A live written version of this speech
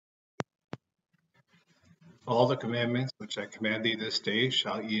All the commandments which I command thee this day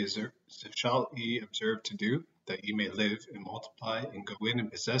shall ye observe to do, that ye may live and multiply, and go in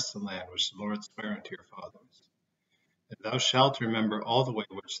and possess the land which the Lord sware unto your fathers. And thou shalt remember all the way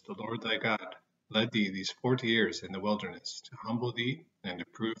which the Lord thy God led thee these 40 years in the wilderness, to humble thee and to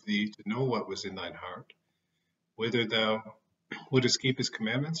prove thee to know what was in thine heart, whether thou wouldest keep his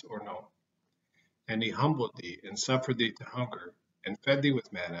commandments or no. And he humbled thee, and suffered thee to hunger, and fed thee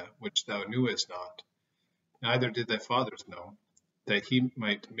with manna, which thou knewest not, neither did thy fathers know, that he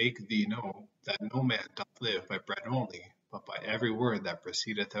might make thee know that no man doth live by bread only, but by every word that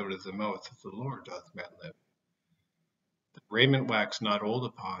proceedeth out of the mouth of the Lord doth man live. The raiment waxed not old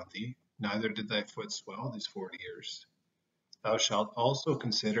upon thee, neither did thy foot swell these 40 years. Thou shalt also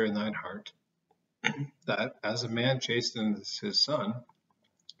consider in thine heart, that as a man chasteneth his son,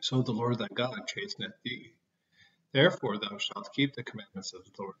 so the Lord thy God chasteneth thee. Therefore thou shalt keep the commandments of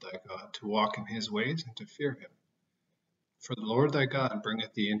the Lord thy God, to walk in his ways and to fear him. For the Lord thy God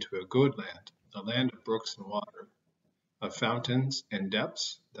bringeth thee into a good land, a land of brooks and water, of fountains and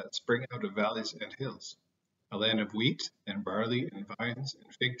depths that spring out of valleys and hills, a land of wheat and barley and vines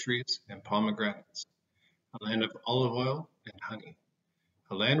and fig trees and pomegranates, a land of olive oil and honey,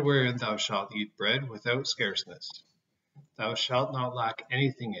 a land wherein thou shalt eat bread without scarceness. Thou shalt not lack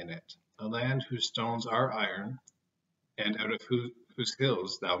anything in it, a land whose stones are iron, and out of whose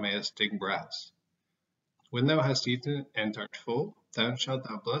hills thou mayest dig brass. When thou hast eaten and art full, then shalt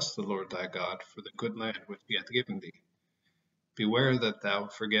thou bless the Lord thy God for the good land which he hath given thee. Beware that thou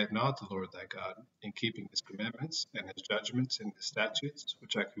forget not the Lord thy God, in keeping his commandments and his judgments and his statutes,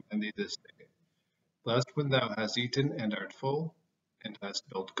 which I command thee this day. Lest when thou hast eaten and art full, and hast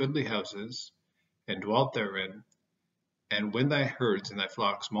built goodly houses, and dwelt therein, and when thy herds and thy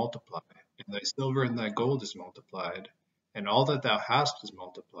flocks multiply, and thy silver and thy gold is multiplied, and all that thou hast is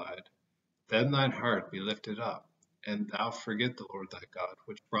multiplied, then thine heart be lifted up, and thou forget the Lord thy God,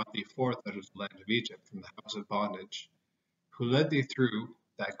 which brought thee forth out of the land of Egypt from the house of bondage, who led thee through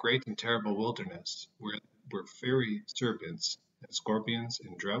that great and terrible wilderness, where were fiery serpents and scorpions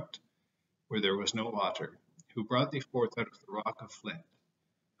and drought, where there was no water, who brought thee forth out of the rock of flint,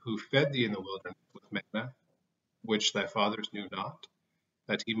 who fed thee in the wilderness with manna, which thy fathers knew not,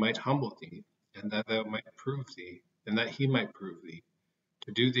 that he might humble thee, and that he might prove thee,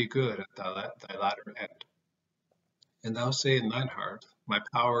 to do thee good at thy latter end. And thou say in thine heart, My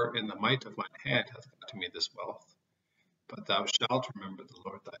power and the might of mine hand hath got me this wealth. But thou shalt remember the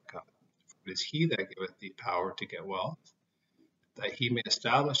Lord thy God, for it is he that giveth thee power to get wealth, that he may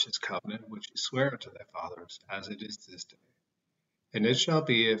establish his covenant which he sware unto thy fathers, as it is this day. And it shall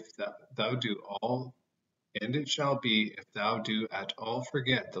be if thou do at all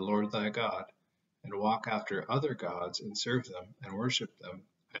forget the Lord thy God, and walk after other gods, and serve them, and worship them,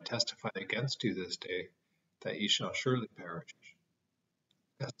 I testify against you this day, that ye shall surely perish.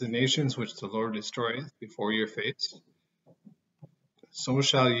 As the nations which the Lord destroyeth before your face, so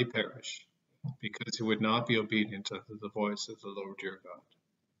shall ye perish, because you would not be obedient unto the voice of the Lord your God.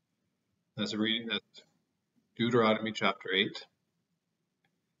 As a reading, that's Deuteronomy chapter 8.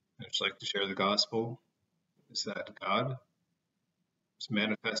 I'd just like to share the gospel is that God is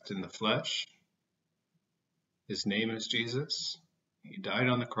manifest in the flesh. His name is Jesus. He died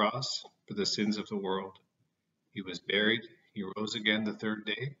on the cross for the sins of the world. He was buried. He rose again the third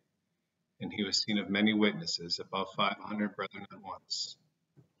day, and he was seen of many witnesses, above 500 brethren at once.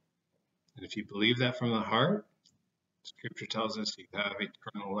 And if you believe that from the heart, Scripture tells us you have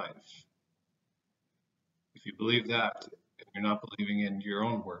eternal life. If you believe that, and you're not believing in your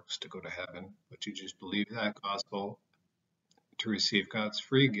own works to go to heaven, but you just believe that gospel to receive God's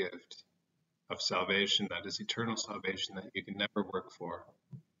free gift of salvation, that is eternal salvation that you can never work for.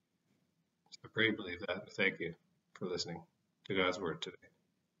 So I pray you believe that. Thank you for listening to God's word today.